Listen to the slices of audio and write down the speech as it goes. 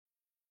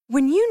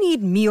When you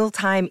need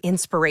mealtime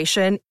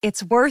inspiration,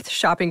 it's worth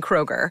shopping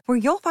Kroger, where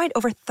you'll find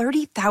over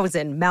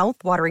 30,000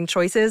 mouth-watering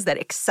choices that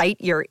excite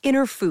your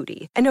inner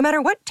foodie. And no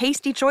matter what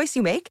tasty choice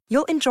you make,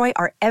 you'll enjoy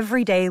our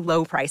everyday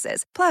low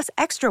prices, plus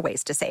extra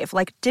ways to save,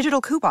 like digital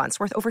coupons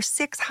worth over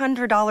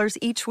 $600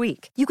 each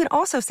week. You can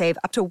also save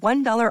up to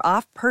 $1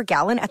 off per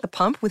gallon at the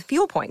pump with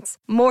fuel points.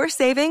 More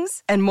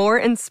savings and more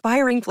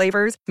inspiring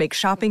flavors make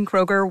shopping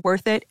Kroger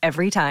worth it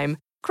every time.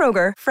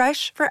 Kroger,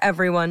 fresh for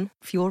everyone.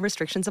 Fuel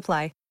restrictions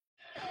apply.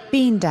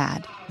 Bean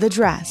Dad, The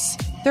Dress,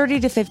 30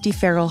 to 50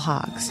 Feral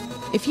Hogs.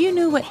 If you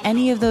knew what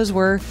any of those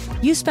were,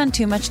 you spend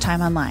too much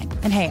time online.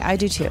 And hey, I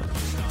do too.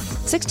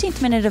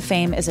 16th Minute of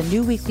Fame is a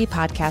new weekly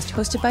podcast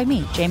hosted by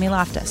me, Jamie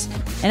Loftus.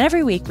 And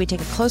every week we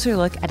take a closer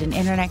look at an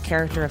internet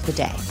character of the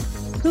day.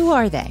 Who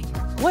are they?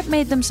 What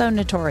made them so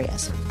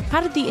notorious?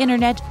 How did the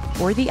internet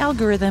or the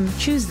algorithm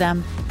choose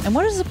them? And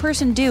what does a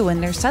person do when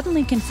they're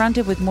suddenly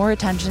confronted with more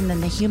attention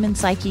than the human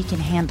psyche can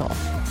handle?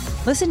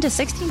 Listen to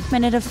 16th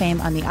Minute of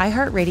Fame on the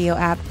iHeartRadio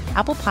app,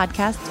 Apple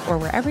Podcasts, or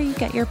wherever you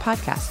get your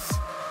podcasts.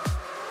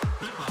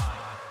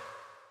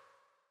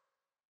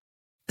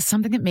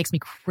 Something that makes me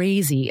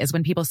crazy is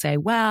when people say,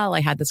 well,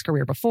 I had this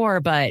career before,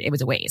 but it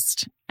was a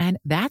waste. And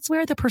that's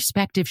where the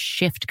perspective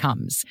shift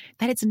comes,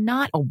 that it's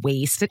not a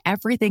waste, that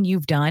everything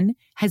you've done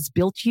has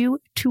built you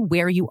to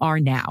where you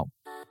are now.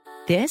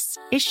 This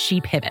is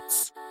She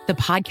Pivots, the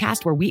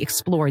podcast where we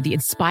explore the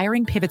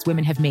inspiring pivots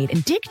women have made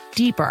and dig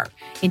deeper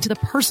into the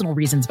personal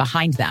reasons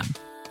behind them.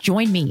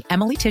 Join me,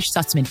 Emily Tish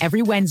Sussman,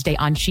 every Wednesday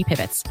on She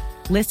Pivots.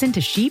 Listen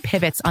to She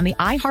Pivots on the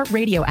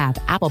iHeartRadio app,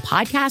 Apple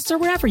Podcasts, or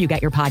wherever you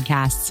get your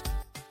podcasts.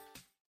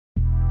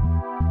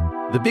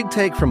 The Big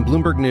Take from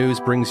Bloomberg News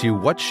brings you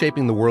what's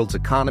shaping the world's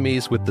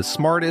economies with the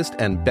smartest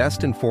and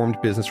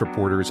best-informed business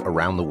reporters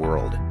around the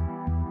world.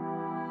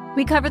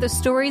 We cover the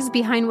stories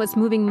behind what's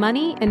moving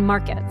money and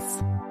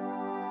markets,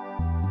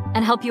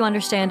 and help you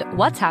understand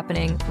what's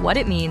happening, what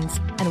it means,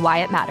 and why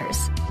it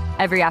matters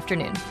every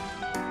afternoon.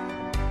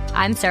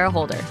 I'm Sarah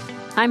Holder.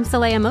 I'm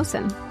Saleha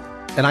Mohsin.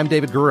 And I'm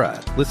David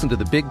Gura. Listen to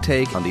The Big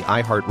Take on the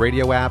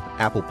iHeartRadio app,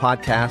 Apple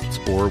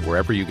Podcasts, or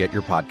wherever you get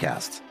your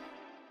podcasts.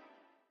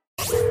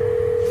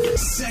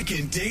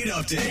 Second date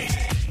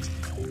update.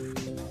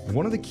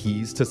 One of the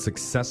keys to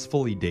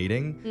successfully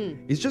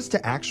dating is just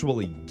to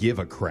actually give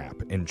a crap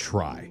and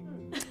try.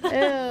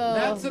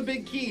 That's a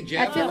big key,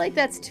 Jeff. I feel like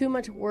that's too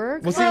much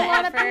work. Well, see,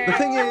 the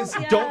thing is,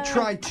 don't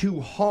try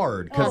too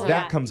hard, because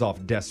that comes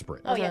off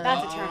desperate. Oh, yeah,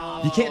 that's a turn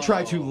off. You can't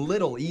try too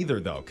little either,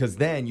 though, because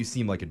then you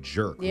seem like a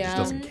jerk who just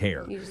doesn't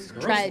care. You just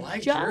try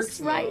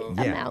just right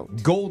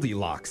amount.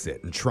 Goldilocks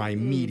it and try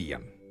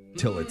medium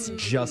till it's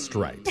just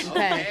right.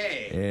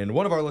 Okay. And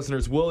one of our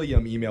listeners,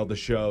 William, emailed the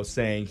show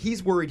saying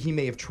he's worried he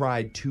may have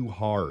tried too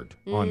hard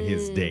on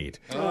his date.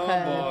 Oh,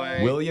 boy.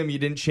 William, you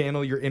didn't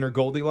channel your inner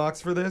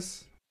Goldilocks for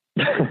this?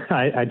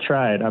 I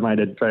tried. I might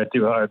have tried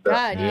too hard. Though.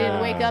 God, you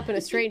didn't wake up in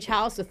a strange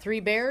house with 3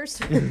 bears?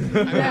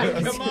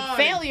 Come on.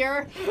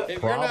 Failure.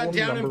 If you're not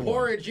down in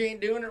porridge, you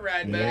ain't doing it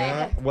right, buddy.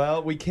 Yeah.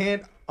 Well, we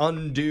can't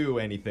undo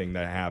anything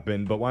that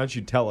happened, but why don't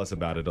you tell us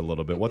about it a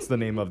little bit? What's the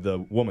name of the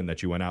woman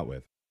that you went out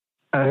with?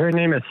 Her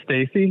name is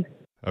Stacy.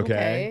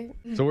 Okay.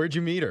 So where'd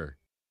you meet her?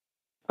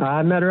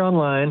 I met her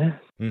online.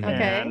 Mm-hmm.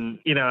 Okay. And,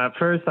 at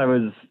first I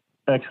was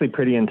actually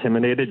pretty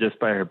intimidated just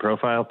by her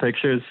profile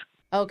pictures.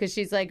 Oh, because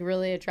she's like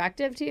really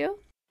attractive to you?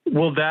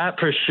 Well, that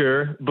for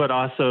sure. But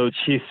also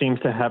she seems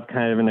to have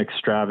kind of an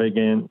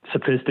extravagant,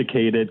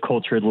 sophisticated,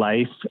 cultured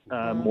life,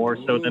 more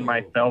so than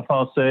myself,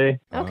 I'll say.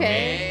 Okay.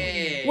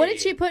 Hey. What did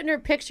she put in her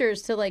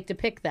pictures to like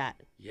depict that?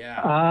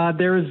 Yeah.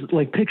 There was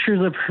like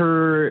pictures of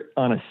her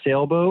on a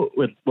sailboat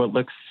with what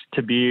looks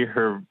to be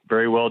her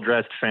very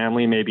well-dressed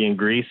family, maybe in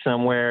Greece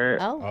somewhere.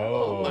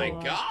 Oh my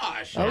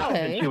gosh.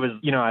 Okay. And she was,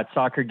 at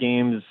soccer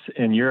games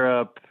in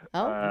Europe.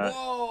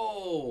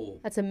 Whoa.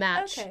 That's a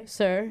match,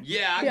 sir.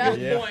 Yeah,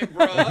 good point,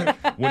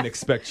 bro. Wouldn't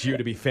expect you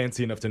to be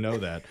fancy enough to know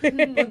that.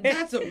 But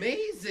that's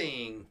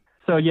amazing.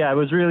 So, yeah, it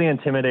was really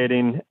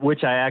intimidating,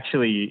 which I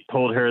actually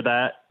told her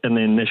that in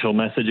the initial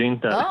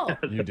messaging.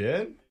 You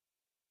did?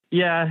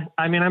 Yeah.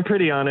 I mean, I'm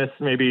pretty honest,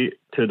 maybe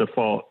to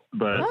default,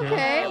 but...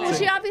 Okay. Well,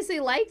 she obviously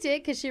liked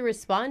it because she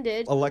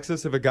responded.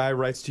 Alexis, if a guy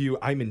writes to you,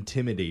 I'm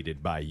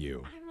intimidated by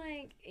you. I'm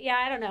like, yeah,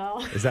 I don't know.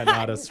 Is that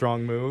not a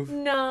strong move?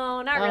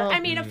 No, not really.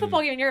 I mean, a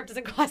football game in Europe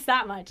doesn't cost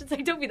that much. It's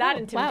like, don't be that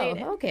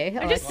intimidated. Wow, okay.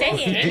 I'm just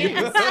saying.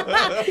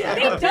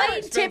 They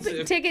plane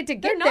ticket to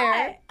get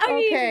there. I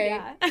mean, okay.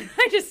 yeah.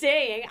 I'm just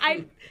saying.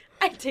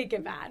 I take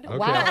it bad. Okay.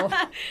 Wow.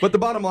 But the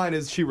bottom line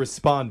is she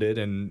responded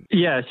and...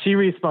 Yeah, she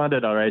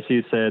responded all right.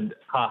 She said,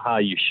 haha,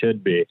 you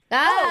should be. She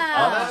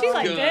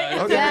liked good.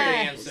 it. Okay.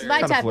 Yeah, she's my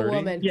Kinda type flirty. of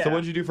woman. Yeah. So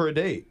what'd you do for a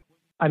date?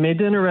 I made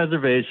dinner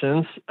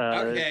reservations.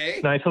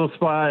 Okay. Nice little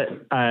spot.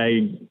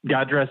 I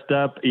got dressed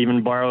up,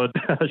 even borrowed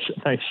a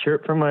nice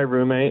shirt from my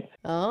roommate.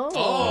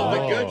 Oh,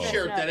 the good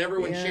shirt that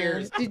everyone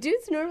shares. Do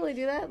dudes normally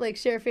do that? Like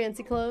share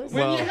fancy clothes?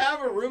 When you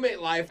have a roommate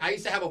life, I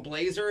used to have a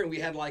blazer, and we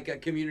had like a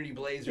community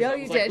blazer. Yeah, I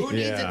you was like, did. who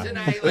needs it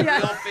tonight? Like, we all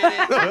fit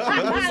it.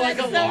 It was like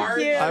a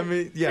large. cute. I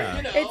mean, yeah.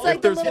 You know, It's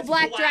like the little it's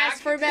black dress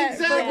for men.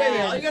 Exactly. For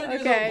women. All you gotta do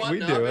is Okay. a button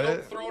We up do and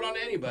it. throw it on on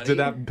to anybody. Did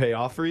that pay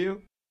off for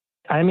you?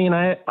 I mean,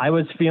 I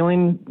was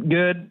feeling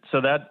good, so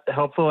that's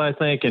helpful, I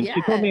think. And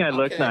she told me I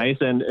looked nice,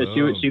 and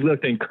she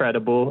looked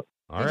incredible.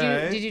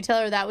 Did you tell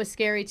her that was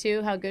scary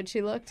too? How good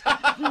she looked?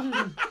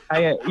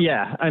 I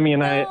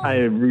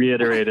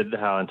reiterated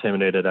how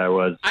intimidated I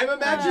was. I'm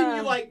imagining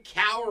you like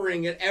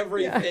cowering at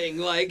everything,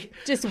 like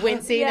just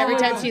wincing every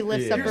time she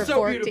lifts up her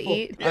fork to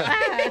eat.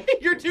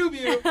 You're too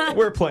beautiful.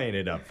 We're playing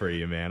it up for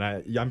you, man.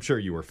 I'm sure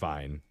you were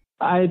fine.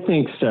 I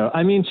think so.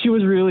 I mean, she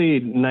was really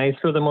nice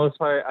for the most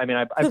part. I mean,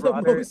 I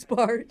brought her. Most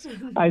part.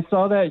 I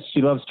saw that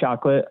she loves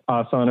chocolate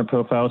also on her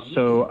profile,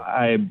 so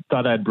I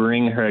thought I'd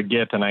bring her a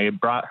gift, and I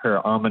brought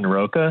her almond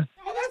roca.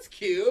 Oh, that's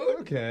cute.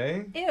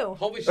 Okay. Ew.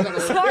 Hopefully she's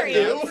not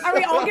Sorry. Are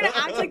we all going to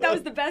act like that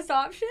was the best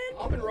option?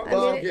 Almond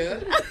roca is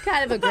good.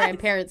 Kind of a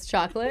grandparent's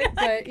chocolate,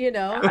 but But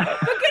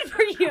good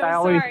for you. I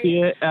always see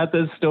it at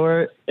the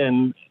store,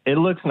 and it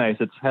looks nice.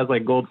 It has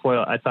like gold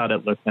foil. I thought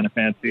it looked kind of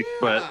fancy,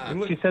 but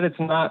she said it's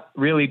not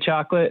really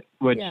chocolate,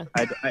 which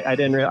I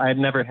didn't. I'd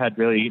never had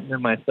really eaten it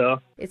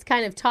myself. It's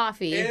kind of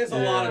toffee. It is a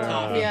lot of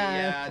toffee.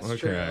 Yeah, it's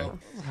true.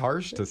 It's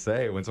harsh to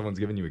say when someone's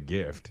giving you a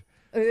gift.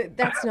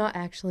 That's not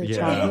actually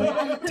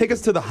chocolate. Take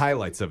us to the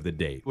highlights of the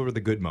date. What were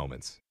the good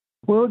moments?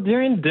 Well,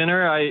 during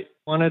dinner, I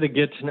wanted to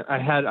get to know.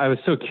 I was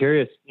so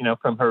curious,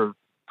 from her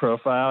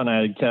profile, and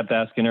I kept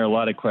asking her a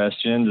lot of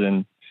questions,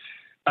 and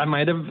I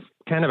might have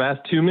kind of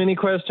asked too many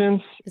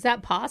questions. Is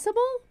that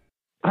possible?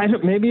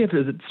 Maybe if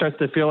it starts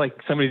to feel like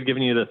somebody's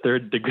giving you the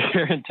third degree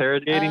or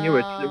interrogating you,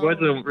 which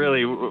wasn't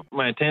really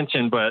my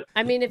intention, but...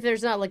 I mean, if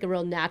there's not like a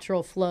real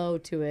natural flow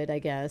to it, I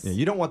guess. Yeah,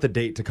 you don't want the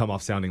date to come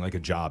off sounding like a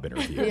job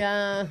interview.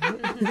 Yeah.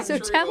 So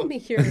tell me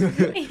your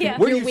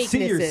Where do you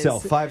see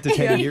yourself 5 to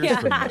 10 years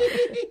from now?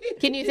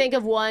 Can you think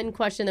of one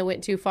question that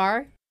went too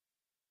far?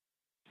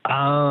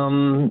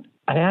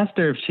 I asked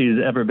her if she's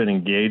ever been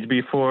engaged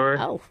before.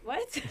 Oh,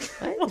 what?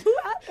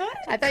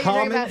 I thought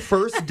Common you were about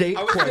first date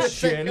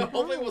question.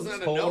 Hopefully it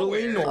wasn't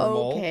Totally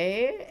normal.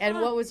 Okay,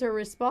 and what was her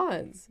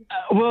response?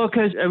 Well,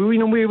 because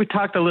we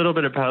talked a little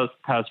bit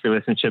about past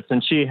relationships,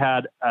 and she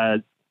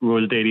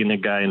was dating a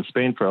guy in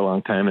Spain for a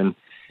long time, and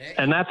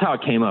that's how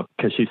it came up,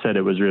 because she said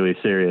it was really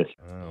serious.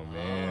 Oh,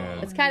 man.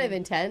 It's kind of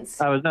intense.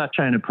 I was not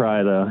trying to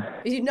pry, though.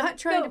 You're not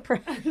trying to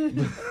pry.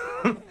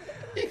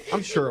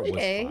 I'm sure it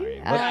was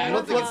fine. I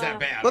don't think it's that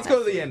bad. Let's go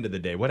to the end of the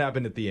day. What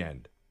happened at the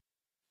end?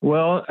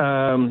 Well,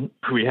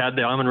 we had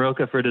the almond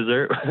roca for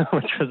dessert,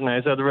 which was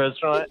nice at the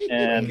restaurant.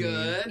 And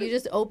You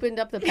just opened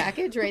up the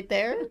package right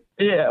there?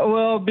 Yeah,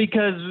 well,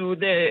 because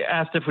they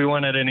asked if we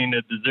wanted any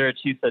dessert.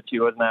 She said she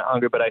wasn't that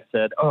hungry, but I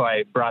said,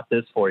 I brought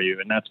this for you.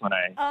 And that's when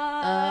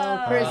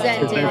I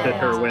presented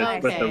her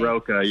with the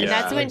roca. Yeah. And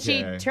that's when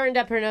she turned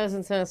up her nose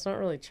and said, it's not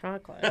really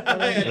chocolate.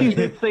 She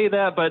did say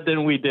that, but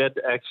then we did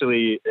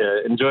actually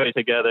enjoy it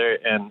together.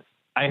 And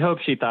I hope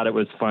she thought it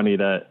was funny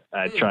that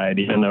I tried,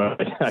 even though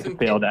I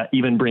failed at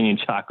even bringing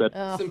chocolate.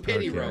 Some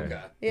pity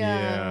roca.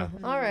 Yeah.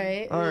 All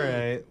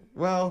right.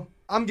 Well,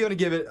 I'm going to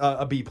give it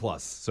a B+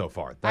 so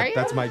far.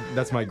 That's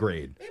my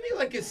grade. Maybe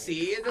like a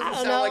C. It doesn't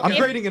sound know. like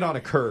I'm grading it on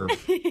a curve.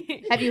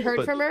 Have you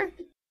heard from her?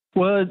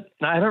 Well,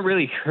 I haven't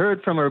really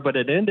heard from her, but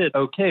it ended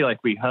okay. Like,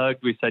 we hugged,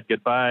 we said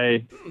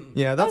goodbye.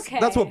 Yeah,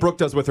 that's what Brooke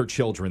does with her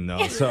children,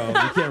 though, so you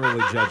can't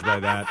really judge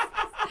by that.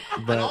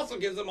 But it also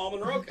gives them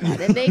almond roca.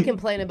 And they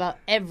complain about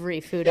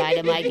every food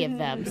item I give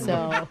them,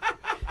 so...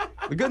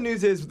 The good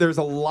news is there's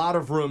a lot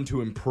of room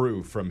to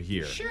improve from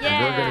here. Sure.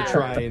 And we're going to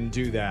try and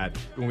do that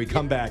when we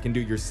come back and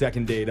do your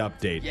second date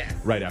update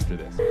right after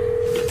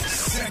this.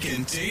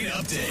 Second date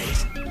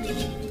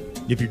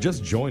update. If you're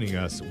just joining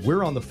us,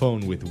 we're on the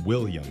phone with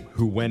William,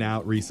 who went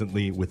out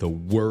recently with a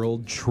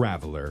world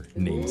traveler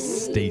named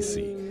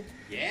Stacy.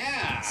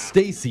 Yeah.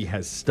 Stacy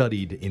has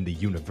studied in the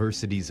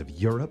universities of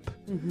Europe.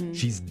 Mm-hmm.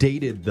 She's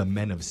dated the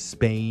men of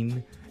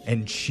Spain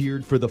and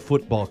cheered for the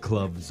football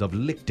clubs of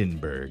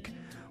Lichtenberg,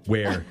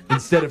 where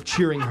instead of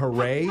cheering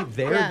hooray,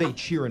 they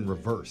cheer in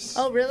reverse.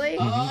 Oh, really?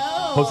 Mm-hmm.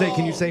 Oh. Jose,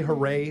 can you say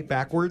hooray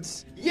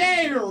backwards?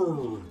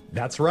 Yeah.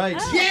 That's right.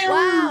 Yeah.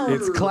 Wow.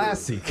 It's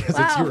classy because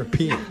it's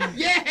European.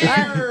 Yeah.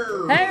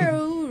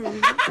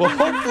 Well,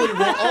 hopefully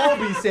we'll all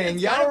be saying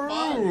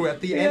yaroo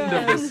at the end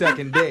of the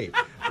second date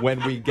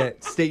when we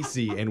get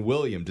Stacy and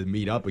William to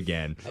meet up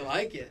again. I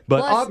like it.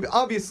 But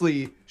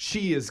obviously,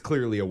 she is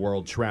clearly a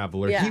world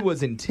traveler. Yeah. He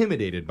was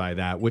intimidated by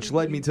that, which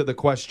led me to the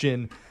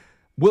question,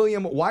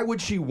 William, why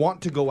would she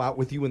want to go out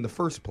with you in the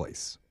first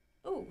place?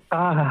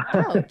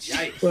 Ouch.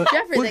 Jeffrey,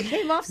 that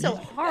came off so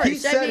hard. He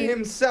said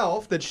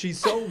himself that she's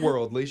so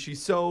worldly,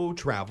 she's so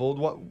traveled.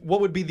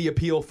 What would be the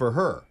appeal for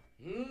her?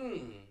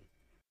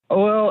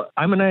 Well,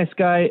 I'm a nice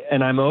guy,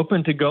 and I'm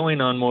open to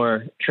going on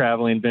more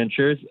traveling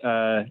ventures.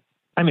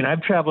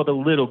 I've traveled a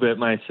little bit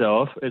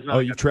myself.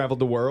 You've traveled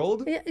the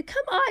world? Yeah,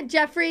 come on,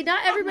 Jeffrey.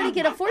 Not everybody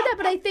can afford that,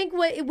 but I think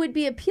what it would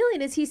be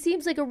appealing is he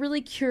seems like a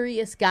really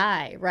curious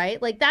guy,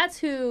 right? Like, that's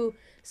who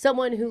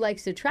someone who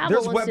likes to travel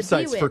There's wants to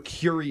be websites with. for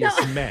curious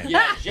men.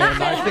 Yeah,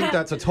 and I think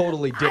that's a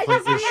totally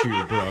different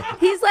issue, Brooke.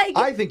 He's like,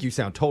 I think you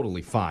sound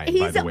totally fine,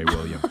 by the way,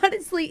 William.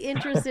 honestly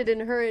interested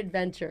in her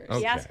adventures. Okay.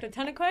 He asked a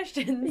ton of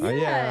questions.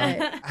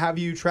 Yeah. Have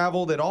you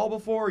traveled at all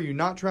before? Are you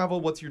not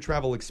traveled? What's your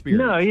travel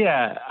experience? No,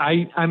 yeah.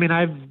 I mean,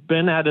 I've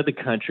been out of the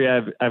country.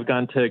 I've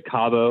gone to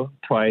Cabo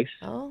twice.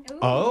 Oh.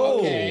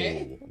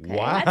 Okay.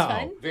 Wow. That's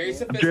fun. Very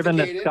I've driven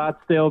to sophisticated.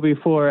 Scottsdale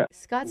before.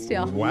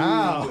 Scottsdale.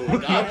 Wow.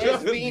 Not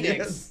just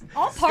Phoenix.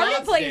 All party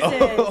Scottsdale. places.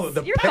 Oh,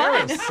 the You're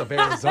Paris fun. of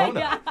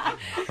Arizona.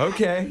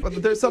 Okay,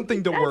 but there's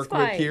something to That's work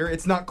with fine. here.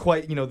 It's not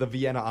quite, the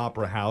Vienna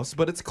Opera House,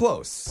 but it's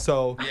close.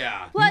 So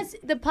Yeah. Plus,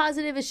 the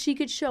positive is she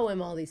could show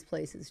him all these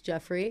places,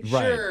 Jeffrey.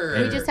 right.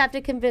 Sure. We just have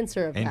to convince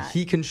her of And that.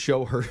 he can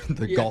show her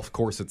the golf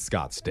course at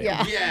Scottsdale.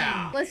 Yeah.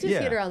 Yeah. Let's just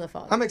Yeah. get her on the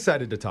phone. I'm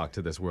excited to talk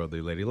to this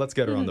worldly lady. Let's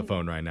get her on the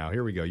phone right now.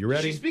 Here we go. You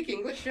Does she ready? speak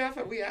English, Jeff?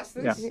 Have we asked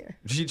this? Yeah.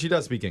 She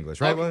does speak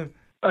English, right? Okay. William?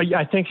 Yeah,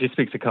 I think she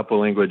speaks a couple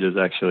languages,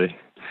 actually.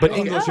 But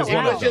Okay. English is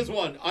one of English them. is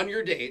one on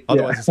your date.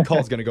 Otherwise, this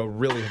call's going to go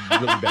really,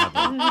 really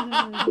badly.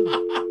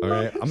 All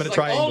right, I'm going to She's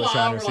try like, English "Hold on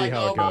on." her, We're see like,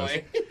 how it "Oh, goes.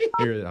 boy."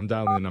 Here, I'm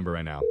dialing the number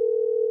right now.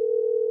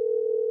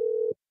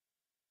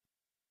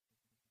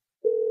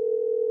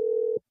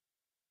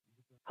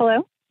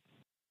 Hello?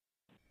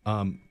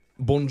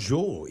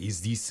 Bonjour,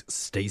 is this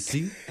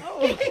Stacy?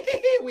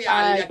 We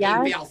are looking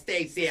yeah. for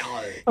Stacy.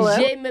 Hello?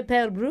 Je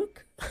m'appelle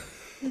Brooke.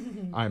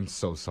 I'm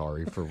so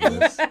sorry for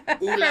this.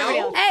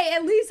 Oulao? Hey,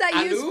 at least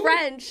I use Allô?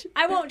 French.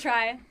 I won't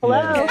try.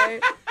 Hello?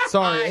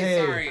 Sorry, Hi,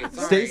 hey. sorry.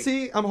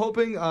 Stacy, I'm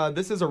hoping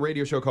this is a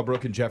radio show called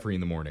Brooke and Jeffrey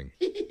in the morning.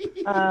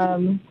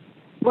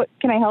 What,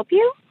 can I help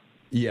you?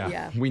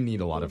 Yeah, we need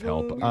a lot of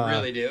help. We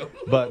really do.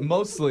 But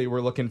mostly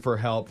we're looking for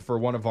help for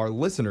one of our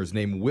listeners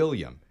named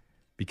William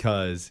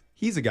because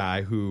he's a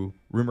guy who,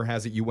 rumor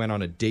has it, you went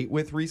on a date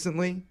with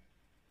recently.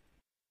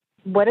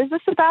 What is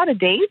this about? A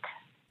date?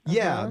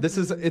 Yeah, it's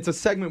a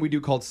segment we do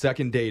called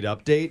Second Date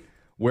Update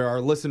where our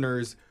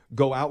listeners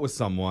go out with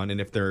someone and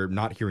if they're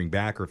not hearing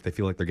back or if they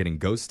feel like they're getting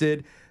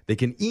ghosted, they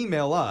can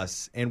email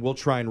us and we'll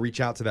try and reach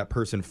out to that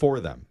person for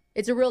them.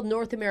 It's a real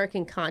North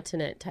American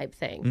continent type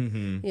thing.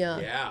 Mm-hmm. Yeah.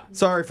 Yeah.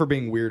 Sorry for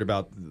being weird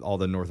about all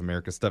the North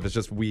America stuff. It's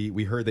just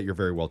we heard that you're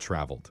very well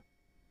traveled.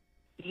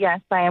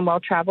 Yes, I am well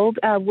traveled.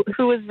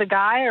 Who was the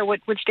guy or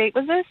which date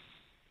was this?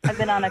 I've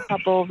been on a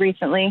couple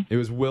recently. It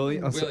was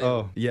William.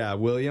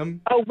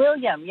 William. Oh,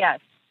 William, yes.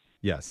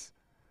 Yes.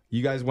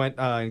 You guys went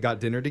and got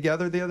dinner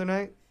together the other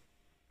night?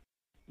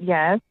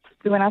 Yes,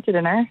 we went out to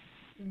dinner.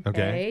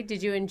 Okay. Hey,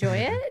 did you enjoy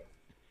it?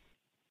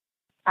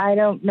 I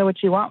don't know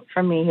what you want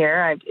from me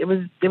here. It was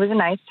a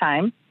nice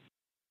time.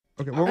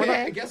 Okay. Well, we're not,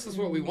 I guess that's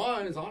what we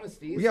want is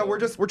honesty. yeah,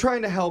 so. we're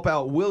trying to help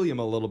out William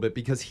a little bit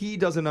because he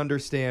doesn't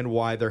understand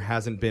why there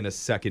hasn't been a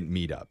second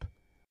meetup.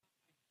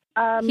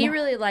 He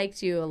really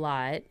liked you a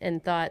lot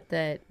and thought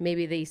that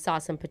maybe they saw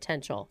some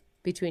potential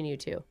between you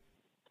two.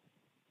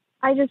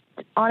 I just,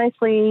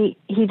 honestly,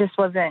 he just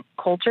wasn't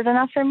cultured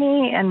enough for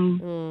me.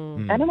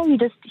 And I don't know,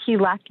 he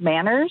lacked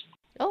manners.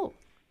 Oh.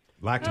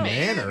 Lacked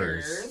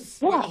manners.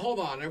 Well, hold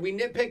on. Are we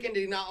nitpicking? Did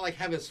he not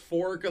have his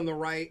fork on the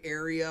right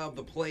area of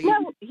the plate?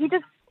 No, he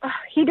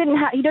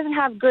doesn't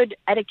have good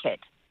etiquette.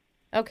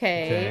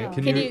 Okay.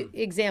 Okay, Can you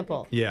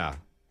example? Yeah.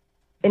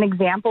 An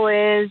example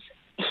is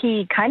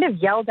he kind of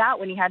yelled out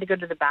when he had to go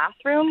to the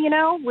bathroom,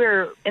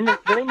 We're in this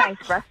really nice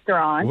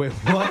restaurant. Wait,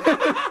 what?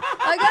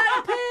 I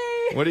gotta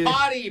pee. What do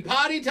you?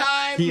 Potty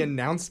time. He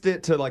announced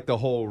it to the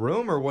whole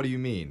room, or what do you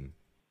mean?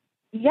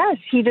 Yes,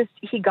 he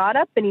got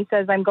up and he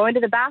says, "I'm going to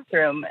the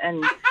bathroom,"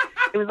 and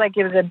it was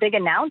a big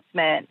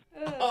announcement.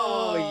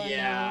 Oh,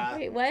 yeah.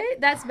 Wait,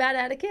 what? That's bad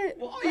etiquette?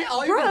 Well, yeah,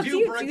 all Brooke, you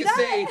can do, Brooke, is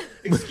say,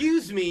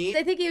 "Excuse me."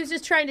 I think he was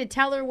just trying to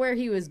tell her where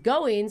he was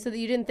going so that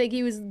you didn't think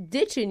he was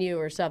ditching you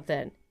or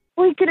something.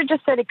 Well, he could have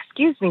just said,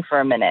 "Excuse me for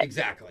a minute."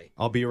 Exactly.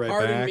 I'll be right back.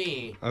 Pardon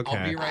me. Okay.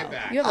 I'll be right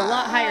back. You have a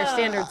lot higher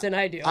standards than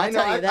I do. I'll I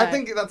know. tell you that. I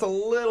think that's a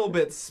little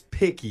bit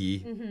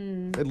picky,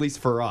 at least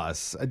for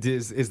us.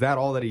 Is that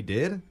all that he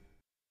did?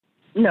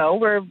 No,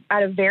 we're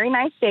at a very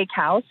nice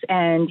steakhouse,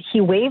 and he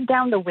waved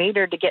down the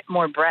waiter to get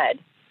more bread.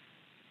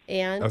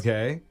 And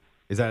Okay.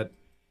 Is that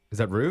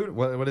rude?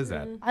 What is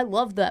that? I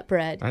love that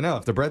bread. I know.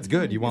 If the bread's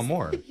good, you want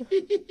more.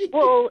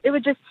 Well, it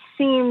would just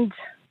seemed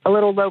a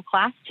little low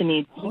class to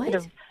me. He What? could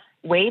have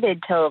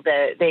waited till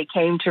they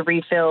came to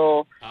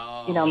refill,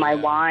 my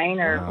wine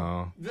or.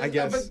 Oh, I A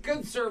guess.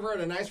 good server at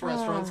a nice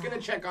restaurant's going to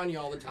check on you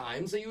all the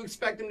time, so you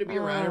expect him to be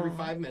around every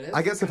 5 minutes.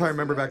 I guess if I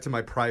remember back to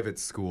my private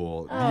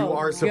school, you Oh,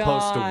 are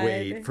supposed God. to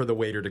wait for the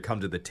waiter to come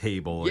to the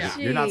table. Yeah.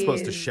 You're not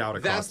supposed to Jeez. shout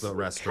across That's- the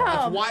restaurant.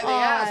 That's Come why they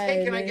ask,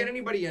 "Hey, can I on. get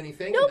anybody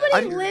anything?" Nobody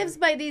That's- lives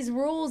by these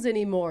rules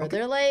anymore.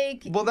 They're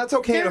like, Well, that's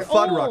okay at a They're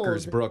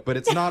Fuddruckers, old. Brooke, but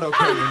it's not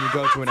okay when you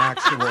go to an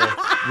actual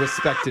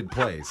respected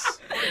place.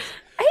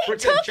 he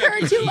Pretend took her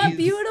Chuck E. to a Cheese.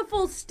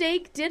 beautiful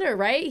steak dinner,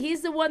 right?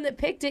 He's the one that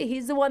picked it.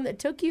 He's the one that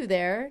took you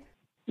there.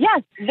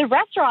 Yes, the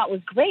restaurant was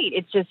great.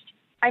 It's just,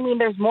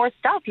 there's more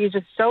stuff. He was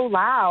just so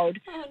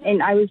loud,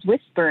 and I was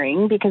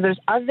whispering because there's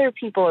other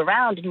people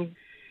around, and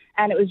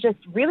And it was just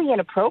really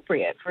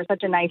inappropriate for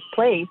such a nice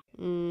place.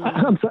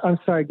 I'm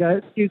sorry,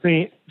 guys. Excuse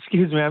me.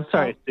 I'm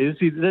sorry. This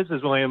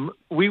is William.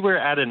 We were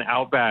at an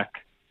Outback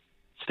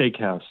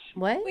Steakhouse.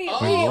 What? Wait.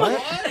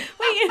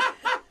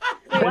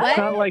 It's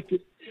not like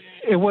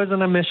it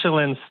wasn't a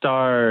Michelin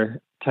star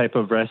type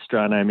of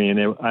restaurant. I mean,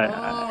 sorry.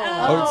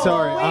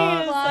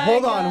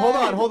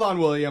 Hold on,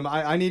 William.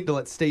 I need to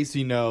let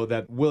Stacy know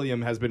that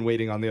William has been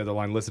waiting on the other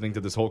line listening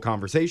to this whole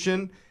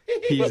conversation.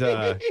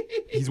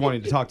 He's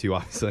wanting to talk to you,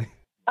 obviously.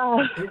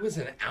 It was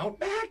an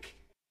Outback?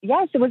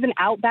 Yes, it was an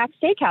Outback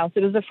Steakhouse.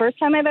 It was the first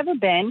time I've ever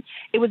been.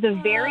 It was a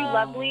very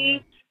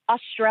lovely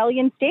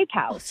Australian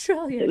steakhouse.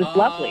 It was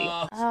lovely.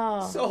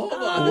 So hold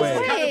on.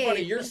 This is kind of funny.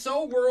 You're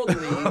so worldly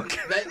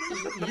that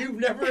you've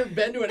never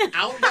been to an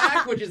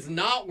Outback, which is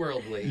not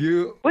worldly.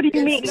 What do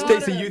you mean?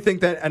 Stacey, you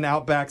think that an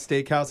Outback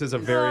Steakhouse is a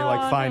very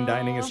fine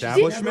dining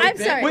establishment? I'm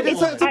sorry. Wait,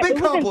 it's a big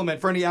compliment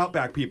for any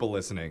Outback people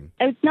listening.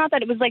 It's not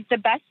that it was like the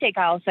best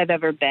steakhouse I've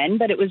ever been,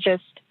 but it was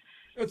just...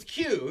 It's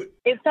cute.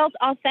 It felt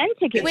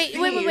authentic. Wait.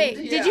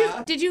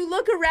 Yeah. Did you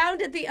look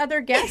around at the other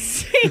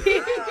guests? You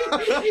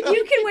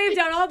can wave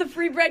down all the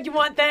free bread you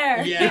want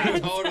there. Yeah,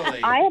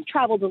 totally. I have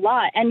traveled a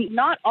lot, and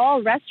not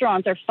all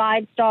restaurants are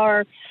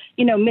 5-star,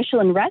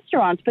 Michelin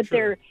restaurants, but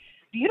they're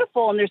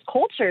beautiful and there's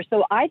culture.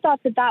 So I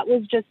thought that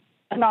was just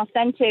an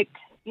authentic,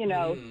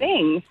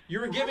 thing. You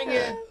were giving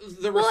it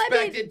the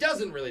respect it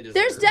doesn't really deserve.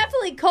 There's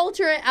definitely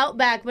culture at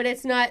Outback, but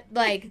it's not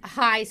like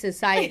high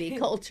society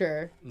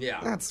culture. Yeah.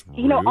 That's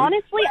rude.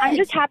 Honestly, I'm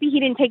just happy he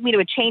didn't take me to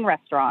a chain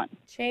restaurant.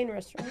 Chain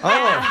restaurant.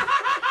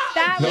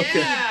 That would be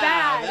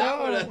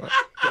bad.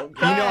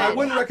 I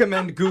wouldn't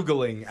recommend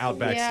Googling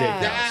Outback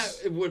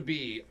Steakhouse. That would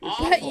be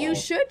awful. But you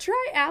should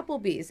try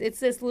Applebee's. It's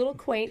this little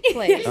quaint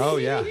place. Oh,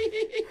 yeah.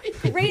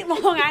 Great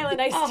Long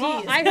Island iced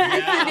teas. I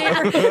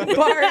heard the neighborhood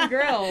bar and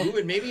grill. Ooh,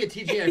 and maybe a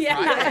TGI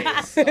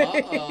Fridays.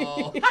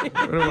 Uh-oh.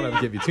 I don't want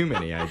to give you too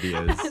many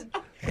ideas.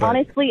 But...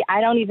 Honestly,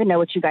 I don't even know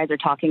what you guys are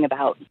talking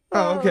about.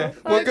 Oh, okay.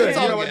 Well, good.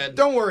 You know what?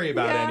 Don't worry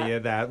about any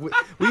of that. What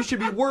you should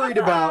be worried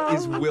about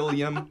is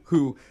William,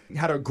 who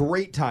had a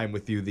great time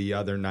with you the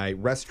other night,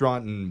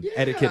 restaurant and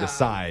etiquette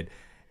aside.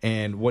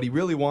 And what he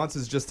really wants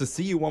is just to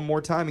see you one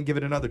more time and give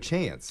it another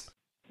chance.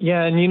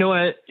 Yeah, and you know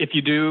what? If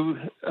you do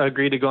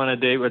agree to go on a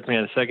date with me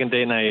on a second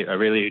date, and I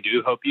really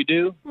do hope you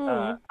do,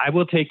 I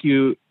will take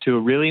you to a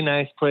really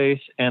nice place,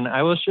 and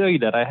I will show you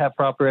that I have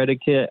proper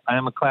etiquette. I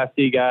am a Class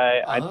D guy.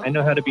 I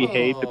know how to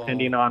behave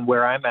depending on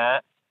where I'm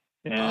at.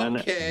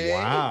 And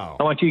wow.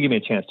 I want you to give me a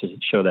chance to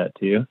show that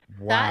to you.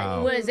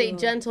 Wow. That was a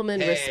gentleman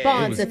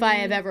response if I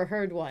have ever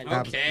heard one.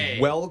 Okay.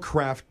 Well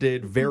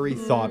crafted, very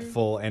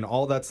thoughtful, and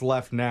all that's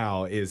left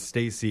now is,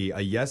 Stacy, a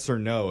yes or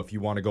no if you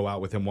want to go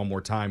out with him one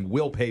more time.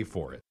 We'll pay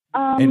for it.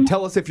 And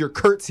tell us if you're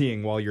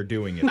curtsying while you're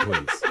doing it,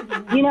 please.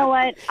 You know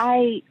what?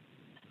 I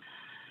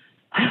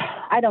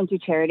don't do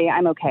charity.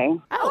 I'm okay.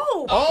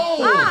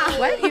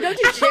 What? You don't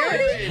do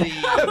charity?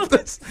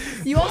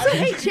 You also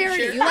hate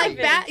charity. You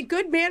like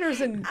good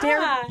manners and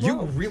dare.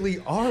 You really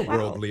are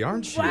worldly,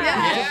 aren't you? Wow.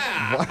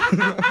 Yeah.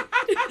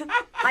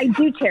 I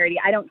do charity.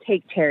 I don't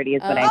take charity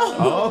is what I do.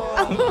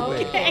 Oh,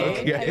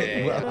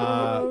 okay.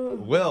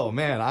 Will,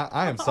 man,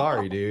 I am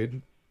sorry,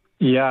 dude.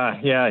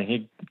 Yeah,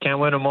 you can't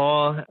win them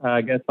all.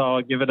 I guess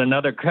I'll give it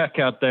another crack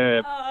out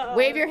there.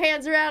 Wave your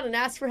hands around and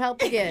ask for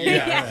help again.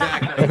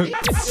 Yeah,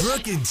 exactly.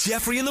 Brooke and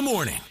Jeffrey in the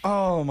morning.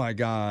 Oh, my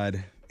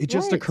God. It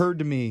just occurred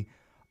to me.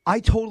 I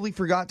totally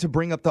forgot to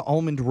bring up the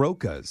almond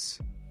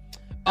rokas.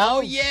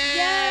 Oh,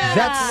 yeah.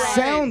 That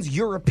sounds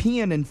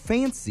European and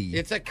fancy.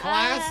 It's a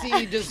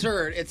classy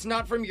dessert. It's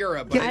not from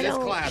Europe, but it is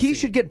classy. He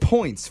should get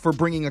points for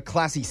bringing a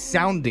classy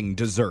sounding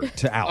dessert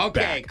to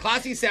Outback. Okay,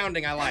 classy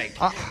sounding, I like.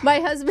 My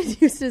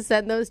husband used to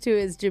send those to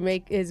his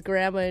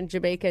grandma in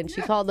Jamaica, and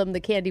she called them the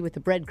candy with the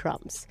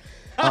breadcrumbs.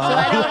 So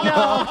I don't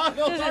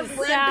know. Those are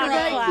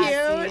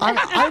breadcrumbs.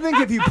 I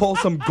think if you pull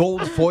some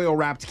gold foil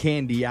wrapped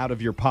candy out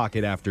of your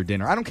pocket after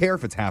dinner, I don't care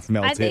if it's half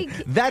melted,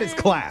 that is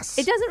class.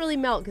 It doesn't really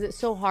melt because it's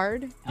so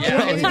hard.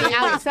 Yeah, Maybe the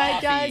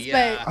outside does,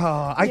 but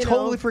I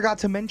totally forgot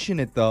to mention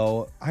it,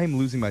 though. I am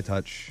losing my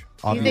touch.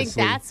 Obviously. You think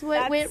that's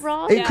what went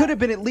wrong? It could have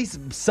been at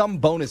least some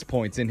bonus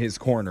points in his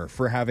corner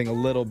for having a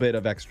little bit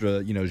of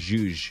extra,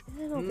 zhuzh.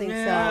 I don't think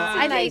so.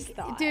 I think,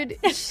 dude,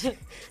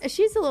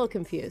 she's a little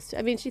confused.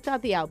 I mean, she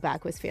thought the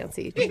Outback was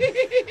fancy.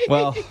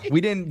 Well,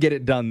 we didn't get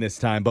it done this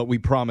time, but we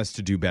promised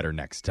to do better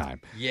next time.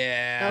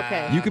 Yeah.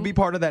 Okay. You could be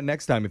part of that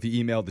next time if you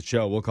email the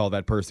show. We'll call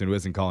that person who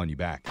isn't calling you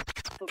back.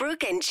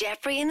 Brooke and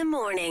Jeffrey in the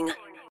morning.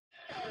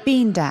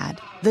 Bean Dad,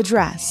 The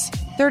Dress,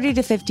 30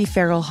 to 50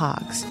 Feral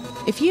Hogs.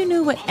 If you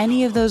knew what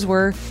any of those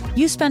were,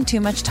 you spend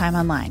too much time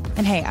online.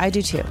 And hey, I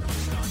do too.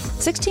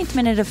 16th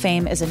Minute of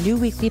Fame is a new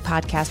weekly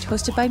podcast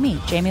hosted by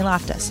me, Jamie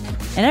Loftus.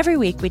 And every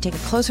week we take a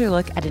closer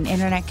look at an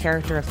internet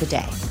character of the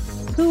day.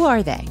 Who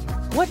are they?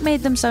 What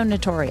made them so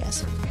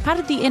notorious? How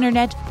did the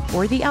internet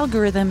or the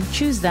algorithm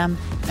choose them?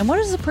 And what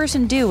does a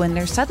person do when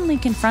they're suddenly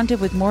confronted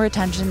with more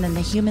attention than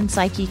the human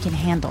psyche can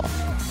handle?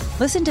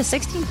 Listen to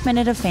 16th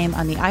Minute of Fame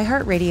on the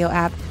iHeartRadio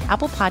app,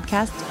 Apple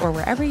Podcasts, or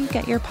wherever you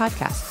get your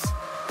podcasts.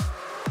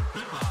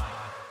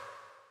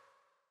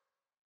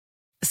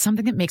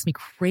 Something that makes me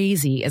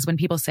crazy is when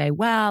people say,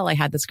 well, I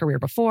had this career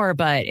before,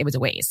 but it was a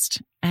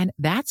waste. And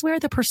that's where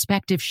the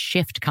perspective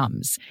shift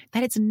comes,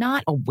 that it's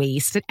not a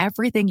waste, that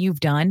everything you've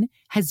done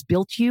has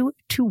built you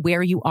to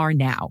where you are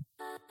now.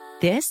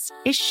 This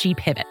is She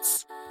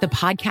Pivots, the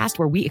podcast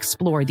where we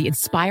explore the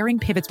inspiring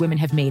pivots women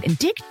have made and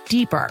dig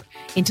deeper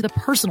into the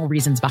personal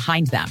reasons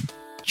behind them.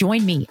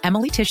 Join me,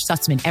 Emily Tish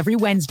Sussman, every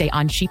Wednesday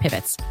on She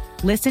Pivots.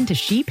 Listen to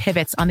She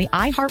Pivots on the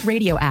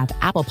iHeartRadio app,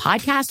 Apple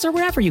Podcasts, or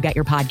wherever you get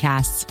your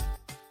podcasts.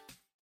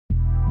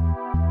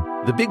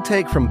 The Big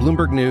Take from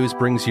Bloomberg News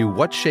brings you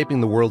what's shaping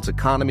the world's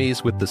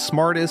economies with the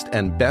smartest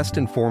and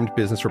best-informed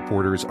business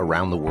reporters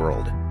around the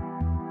world.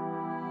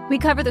 We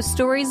cover the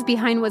stories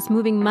behind what's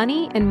moving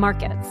money and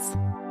markets,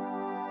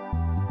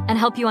 and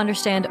help you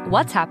understand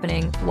what's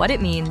happening, what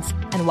it means,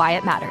 and why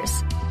it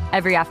matters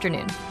every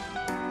afternoon.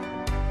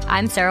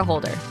 I'm Sarah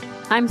Holder.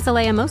 I'm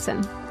Saleha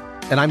Mohsen.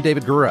 And I'm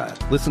David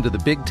Gura. Listen to The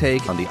Big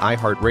Take on the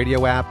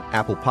iHeartRadio app,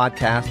 Apple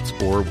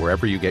Podcasts, or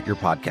wherever you get your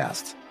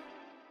podcasts.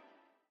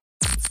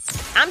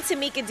 I'm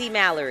Tamika D.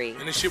 Mallory.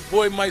 And it's your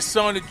boy, my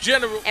son, the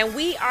General. And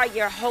we are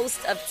your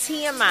hosts of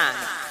TMI.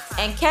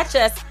 And catch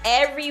us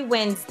every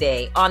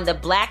Wednesday on the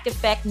Black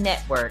Effect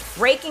Network,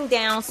 breaking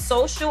down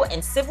social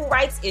and civil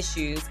rights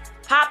issues,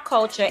 pop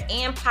culture,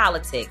 and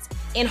politics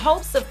in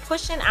hopes of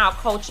pushing our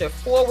culture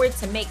forward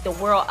to make the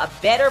world a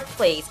better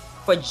place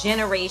for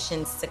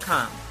generations to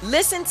come.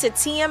 Listen to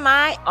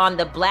TMI on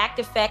the Black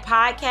Effect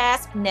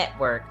Podcast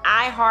Network,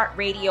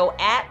 iHeartRadio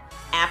app,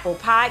 Apple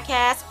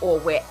Podcasts, or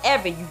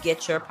wherever you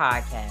get your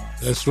podcasts.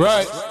 That's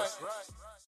right.